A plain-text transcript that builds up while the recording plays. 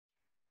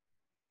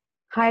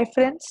Hi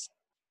friends,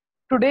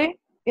 today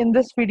in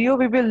this video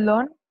we will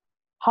learn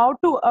how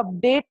to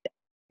update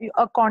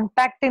a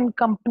contact in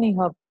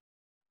CompanyHub.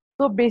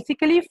 So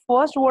basically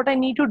first what I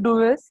need to do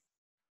is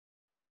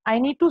I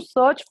need to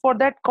search for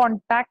that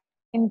contact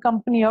in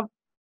CompanyHub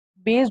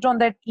based on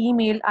that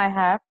email I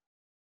have.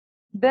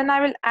 Then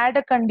I will add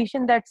a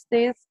condition that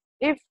says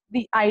if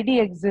the ID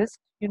exists,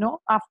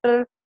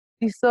 after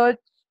the search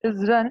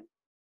is run,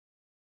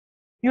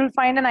 you'll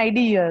find an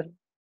ID here.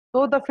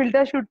 So the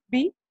filter should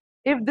be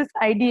if this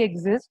ID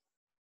exists,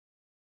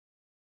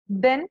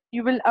 then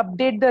you will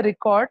update the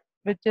record,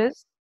 which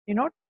is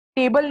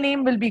table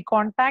name will be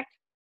contact.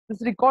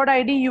 This record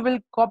ID you will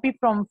copy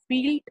from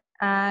field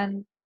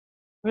and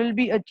will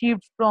be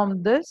achieved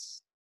from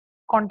this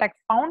contact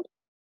found,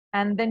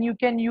 and then you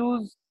can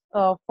use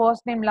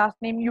first name last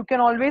name. You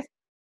can always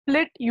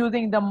split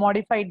using the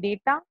modified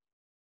data.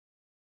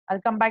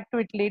 I'll come back to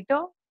it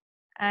later.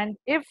 And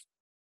if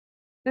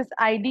this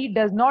ID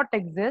does not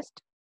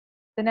exist,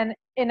 then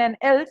in an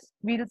else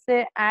we'll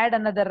say add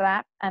another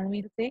app and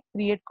we'll say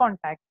create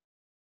contact.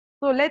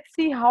 So let's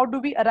see how do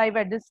we arrive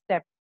at this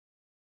step.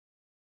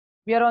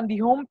 We are on the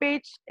home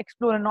page,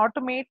 explore and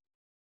automate.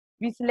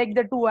 We select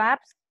the two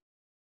apps.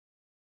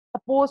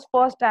 Suppose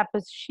first app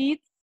is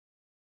Sheets,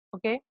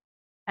 okay,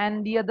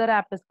 and the other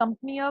app is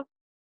CompanyHub.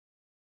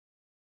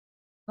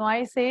 Now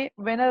I say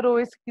when a row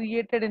is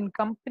created in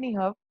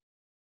CompanyHub,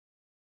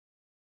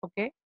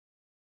 okay,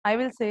 I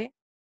will say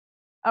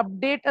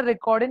update a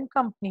record in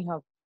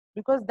CompanyHub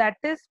because that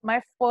is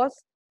my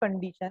first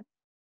condition,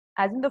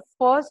 as in the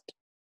first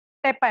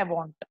step I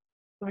want.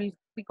 So we'll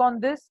click on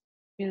this,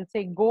 we'll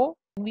say go,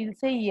 and we'll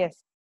say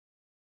yes.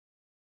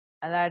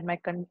 I'll add my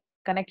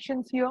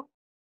connections here.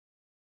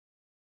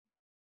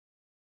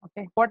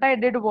 Okay, what I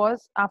did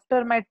was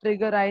after my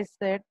trigger, I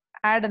said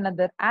add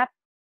another app.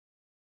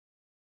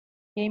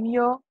 Came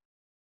here,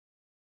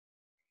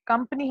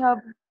 CompanyHub.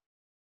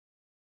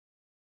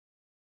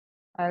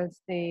 I'll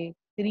say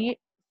create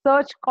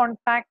search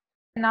contact,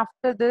 and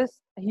after this,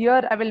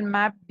 here I will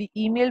map the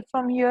email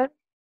from here.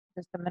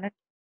 Just a minute.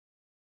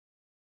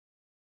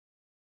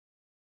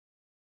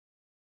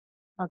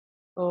 Okay,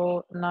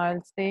 so now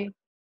I'll say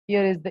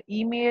here is the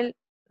email.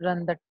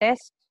 Run the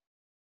test.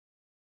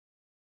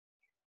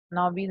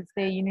 Now we'll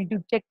say you need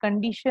to check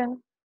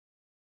condition.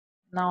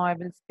 Now I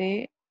will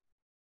say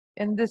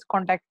in this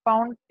contact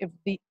found, if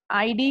the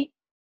ID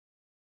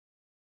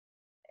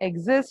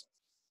exists,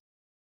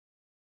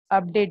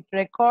 update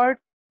record,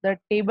 the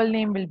table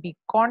name will be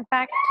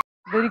contact,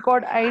 the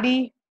record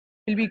ID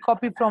will be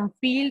copied from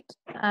field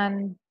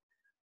and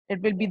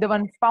it will be the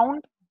one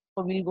found,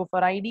 so we'll go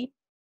for ID.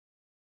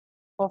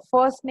 For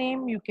first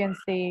name you can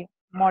say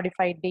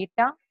modified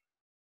data.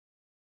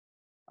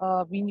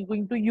 We're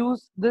going to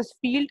use this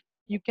field.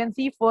 You can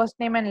see first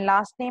name and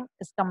last name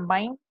is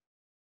combined,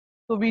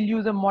 so we'll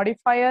use a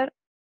modifier,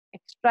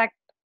 extract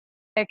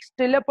text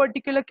till a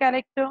particular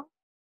character.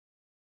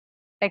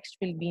 Text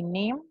will be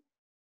name.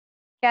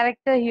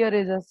 Character here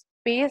is a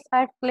space.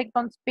 I've clicked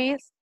on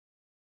space.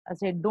 I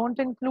say don't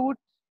include,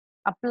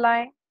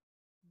 apply,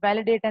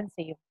 validate and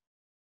save.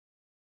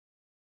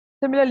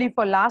 Similarly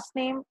for last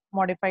name,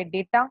 modified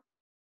data,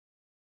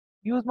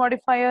 use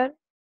modifier.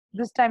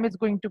 This time it's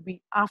going to be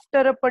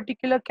after a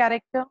particular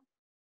character.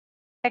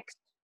 Text,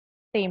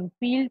 same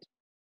field,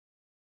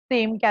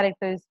 same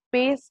character is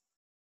space,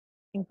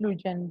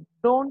 inclusion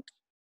don't,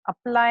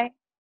 apply,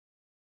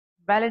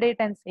 validate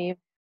and save.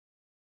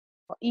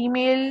 For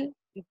email,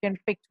 you can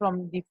pick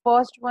from the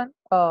first one,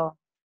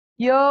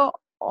 here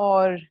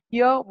or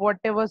here,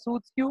 whatever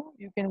suits you.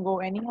 You can go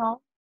anyhow.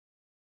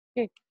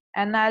 Okay,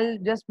 and I'll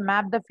just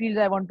map the fields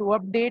I want to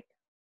update.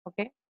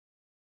 Okay,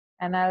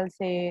 and I'll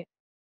say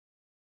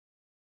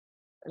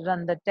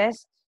run the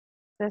test,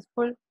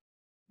 successful.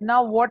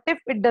 Now what if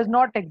it does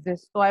not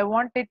exist? So I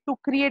want it to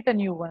create a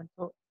new one.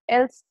 So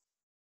else,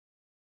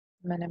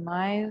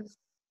 minimize,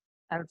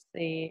 I'll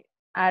say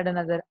add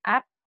another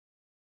app,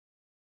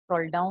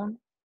 scroll down,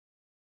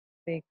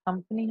 say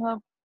CompanyHub,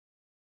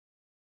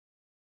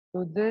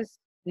 do this,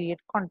 create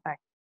contact,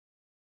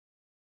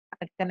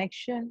 add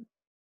connection,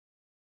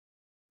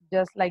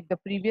 just like the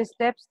previous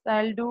steps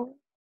I'll do.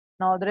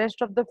 Now the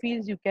rest of the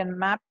fields you can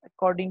map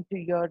according to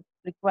your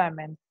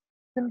requirements.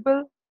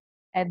 Simple.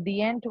 At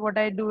the end what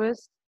I do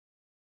is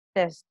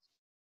test.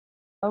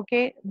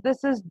 Okay,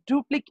 this is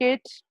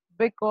duplicate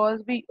because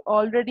we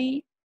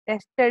already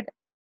tested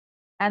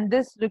and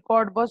this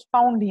record was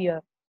found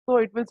here, so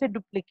it will say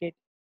duplicate.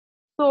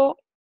 So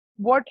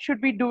what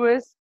should we do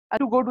is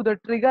to go to the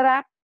trigger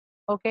app,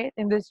 okay,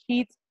 in this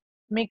sheets,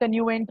 make a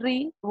new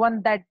entry,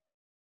 one that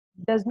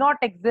does not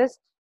exist,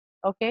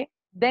 okay,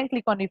 then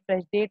click on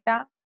refresh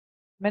data,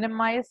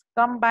 minimize,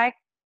 come back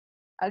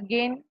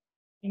again,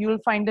 you will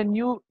find a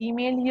new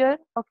email here,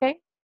 okay,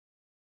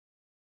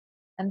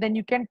 and then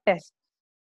you can test.